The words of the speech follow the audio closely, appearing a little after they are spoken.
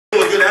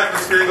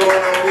atmosphere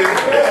going on here?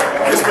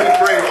 It's been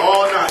great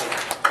all night.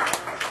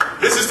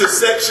 This is the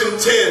Section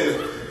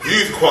 10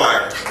 Youth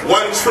Choir,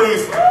 One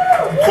Truth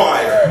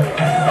Choir.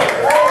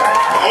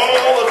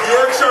 All of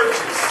your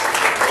churches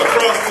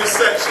across this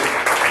section.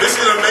 This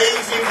is an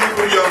amazing group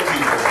of young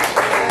people.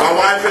 My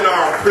wife and I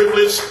are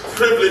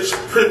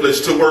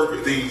privileged to work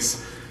with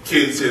these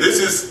kids here. This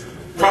is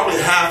probably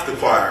half the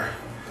choir.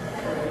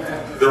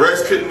 The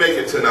rest couldn't make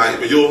it tonight,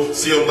 but you'll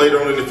see them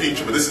later on in the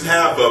future. But this is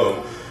half of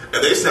them,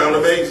 and they sound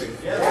amazing.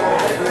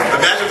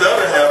 Imagine the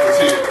other half is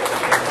here.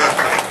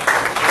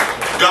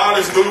 God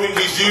is moving.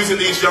 He's using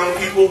these young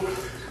people.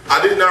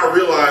 I did not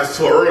realize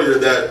till earlier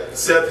that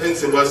Seth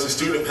Henson was the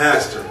student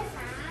pastor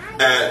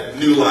at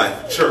New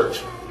Life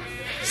Church.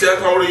 Seth,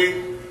 how old are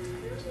you?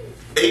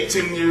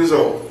 18 years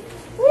old.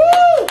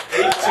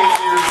 18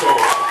 years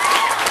old.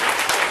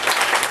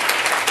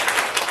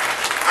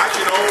 I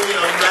can only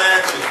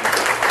imagine.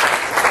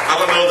 I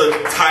don't know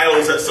the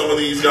titles that some of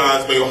these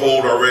guys may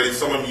hold already.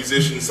 Some are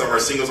musicians, some are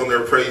singers on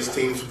their praise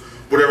teams,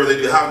 whatever they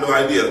do. I have no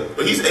idea.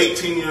 But he's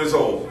 18 years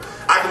old.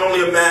 I can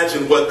only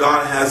imagine what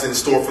God has in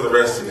store for the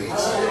rest of these. You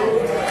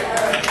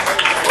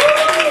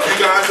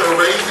guys are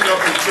raising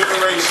up a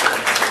generation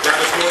that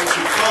is going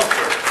to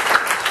conquer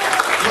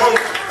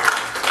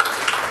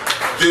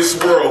this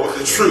world with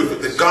the truth,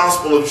 with the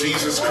gospel of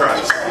Jesus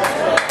Christ.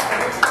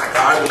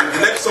 I believe the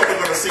next song we're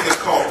going to sing is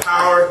called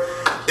Power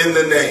in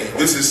the Name.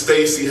 This is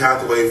Stacy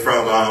Hathaway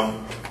from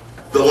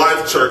the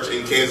Life Church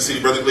in Kansas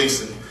City, Brother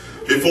Gleason.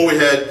 Before we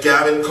had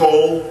Gavin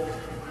Cole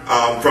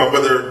from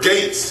Brother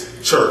Gates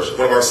Church,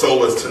 one of our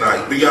soloists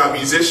tonight. We got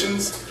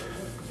musicians.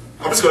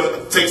 I'm just going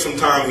to take some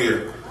time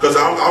here because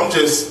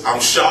I'm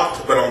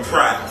shocked, but I'm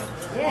proud.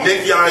 Yeah.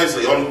 Nick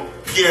Isley on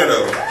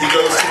piano. He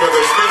goes to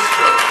Brother Smith's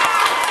church.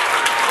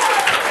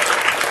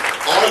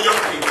 All young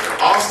people.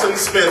 Austin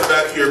Smith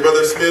back here,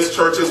 Brother Smith's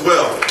church as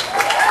well.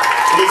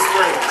 Blue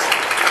Springs.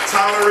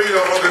 Tyler Rito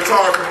on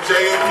guitar from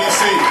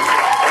JMPC.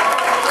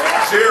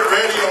 Jared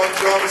Reddy on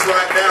drums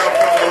right now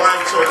from the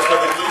Life Church,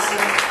 Brother Gleason.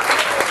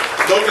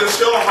 Logan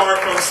Shellhart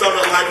from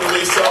Summit Life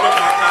Release Summit,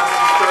 my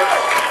pastor's church.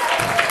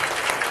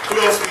 Who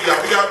else we got?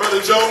 We got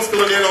Brother Jones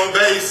filling in on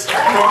bass from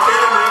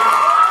Cameron.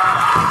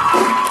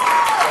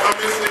 I'm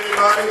missing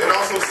anybody. And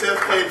also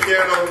Seth played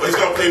piano. He's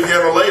going to play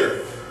piano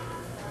later.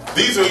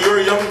 These are your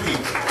young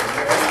people.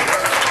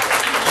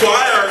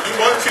 Choir, you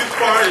want to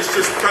choir is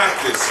just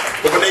practice.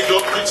 But when they go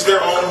preach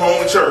their own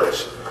home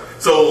church.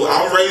 So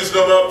I'm raising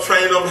them up,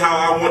 training them how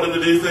I want them to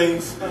do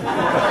things.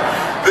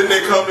 Then they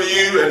come to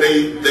you and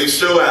they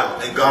show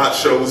out and God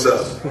shows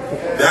up.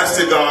 That's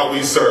the God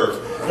we serve.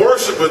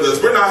 Worship with us.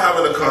 We're not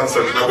having a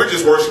concert tonight. We're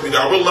just worshiping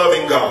God. We're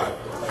loving God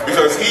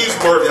because He's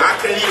worthy. I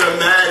can't even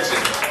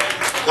imagine,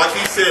 like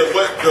he said,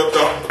 what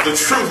the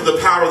truth, the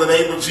power of the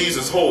name of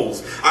Jesus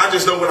holds. I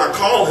just know when I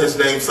call His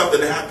name,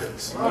 something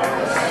happens.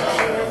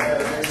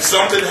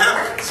 Something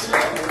happens.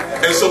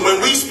 And so when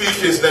we speak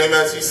His name,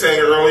 as he sang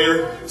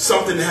earlier,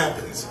 something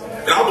happens.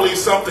 And I believe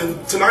something,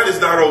 tonight is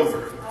not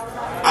over.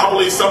 I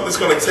believe something's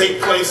going to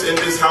take place in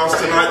this house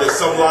tonight, that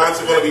some lives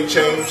are going to be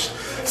changed,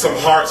 some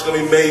hearts are going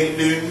to be made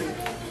new,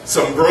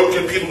 some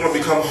broken people are going to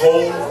become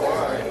whole.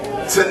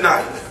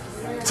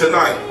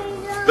 Tonight,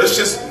 let's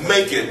just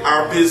make it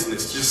our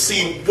business. Just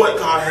see what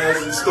God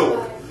has in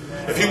store.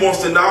 If He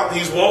wants to knock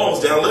these walls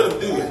down, let Him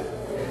do it.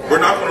 We're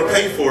not going to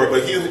pay for it,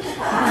 but Jesus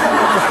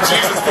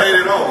paid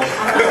it all.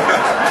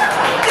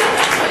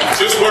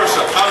 Just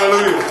worship.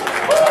 Hallelujah.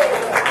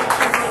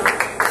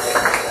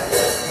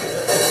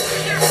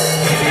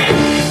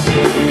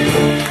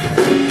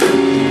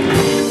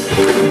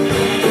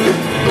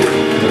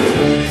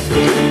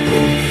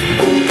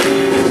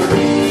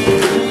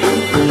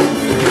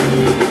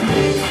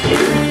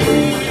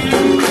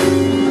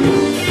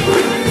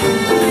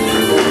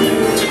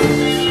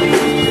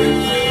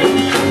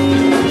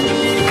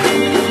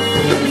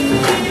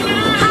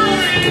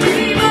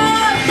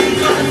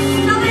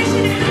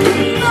 Salvation in the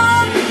people,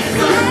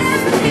 so let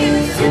us be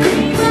with the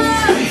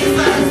people.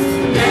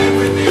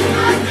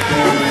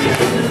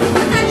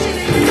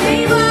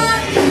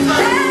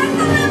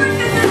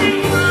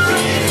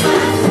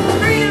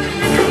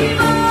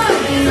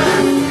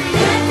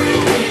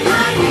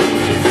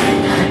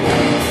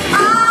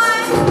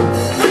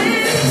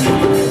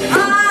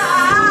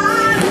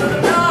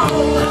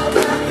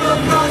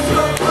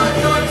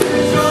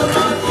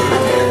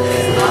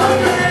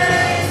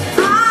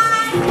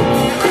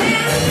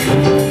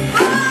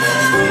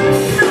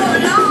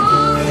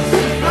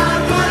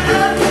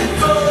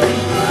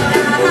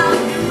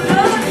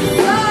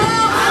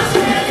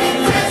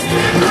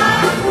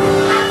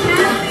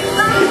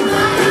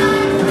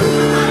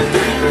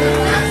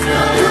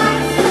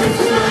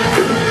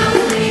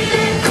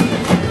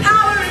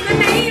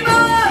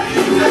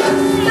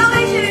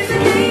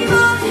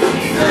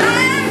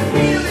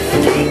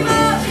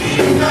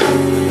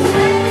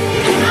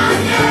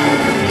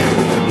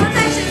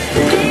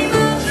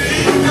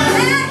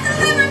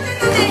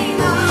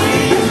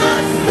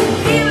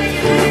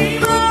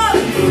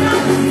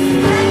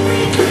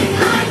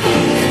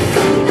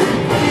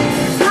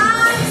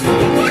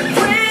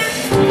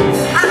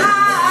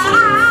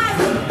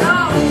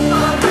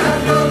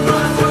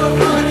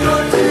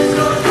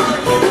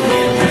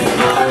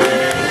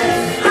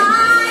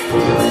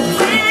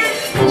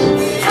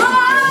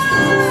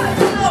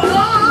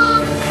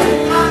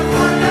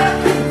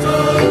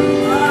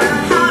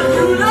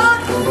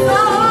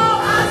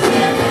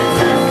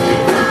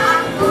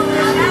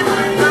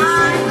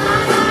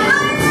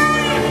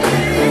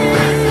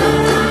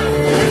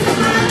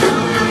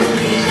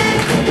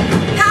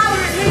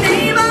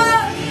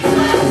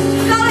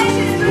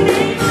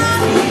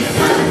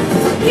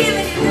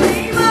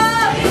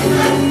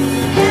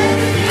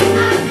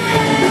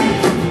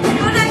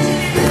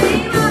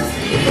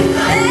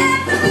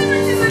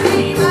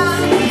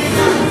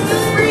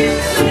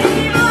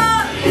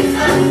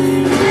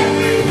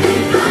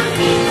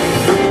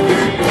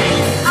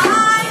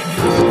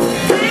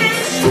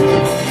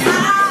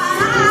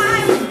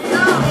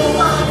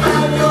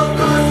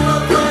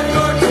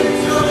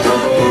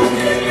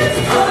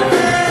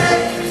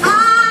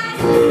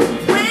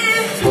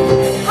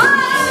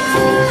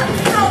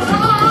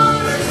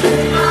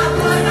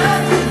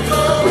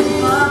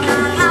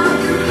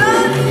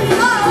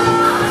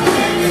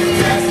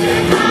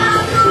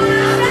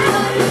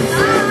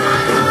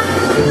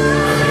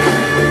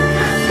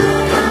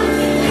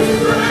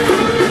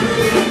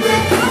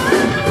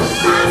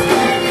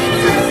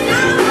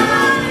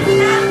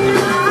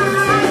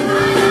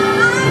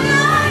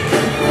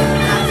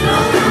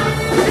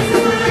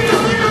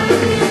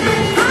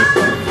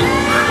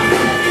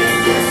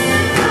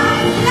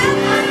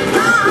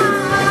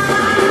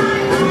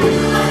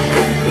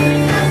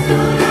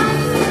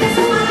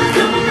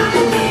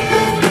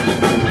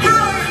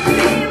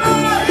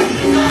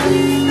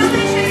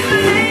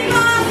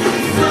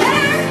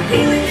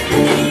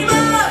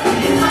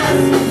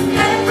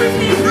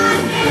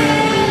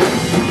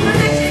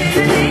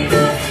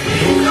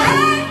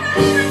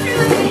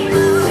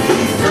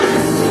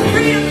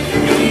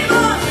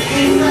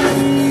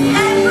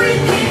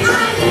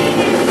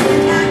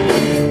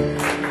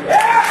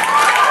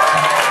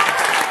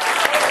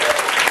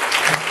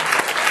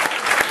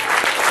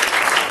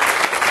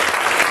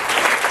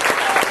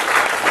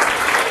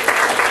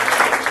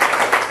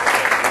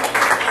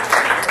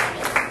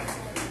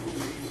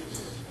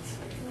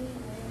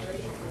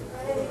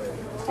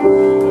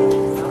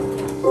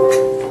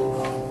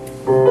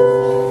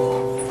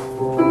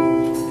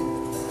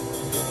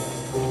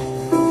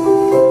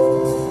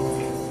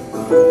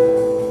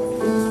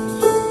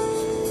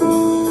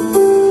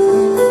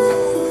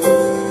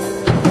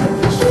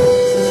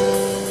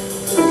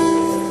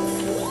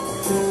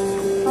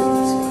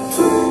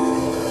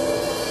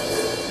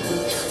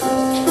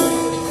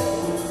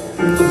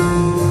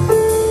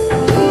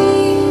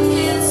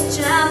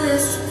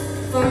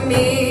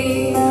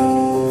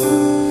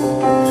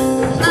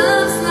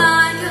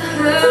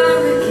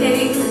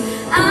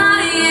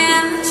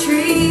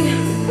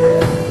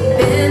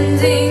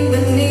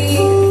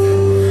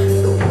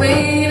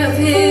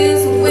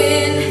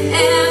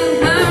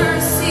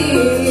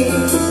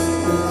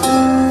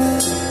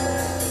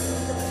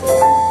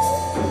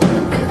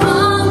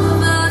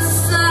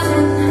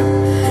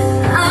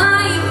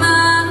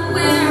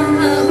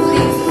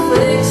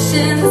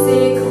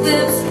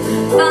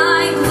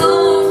 find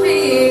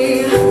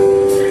glory.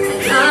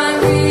 And I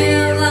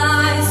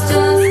realize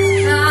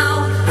just how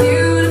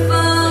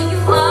beautiful you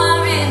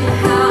are and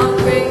how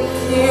great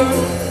your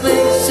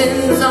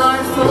afflictions are.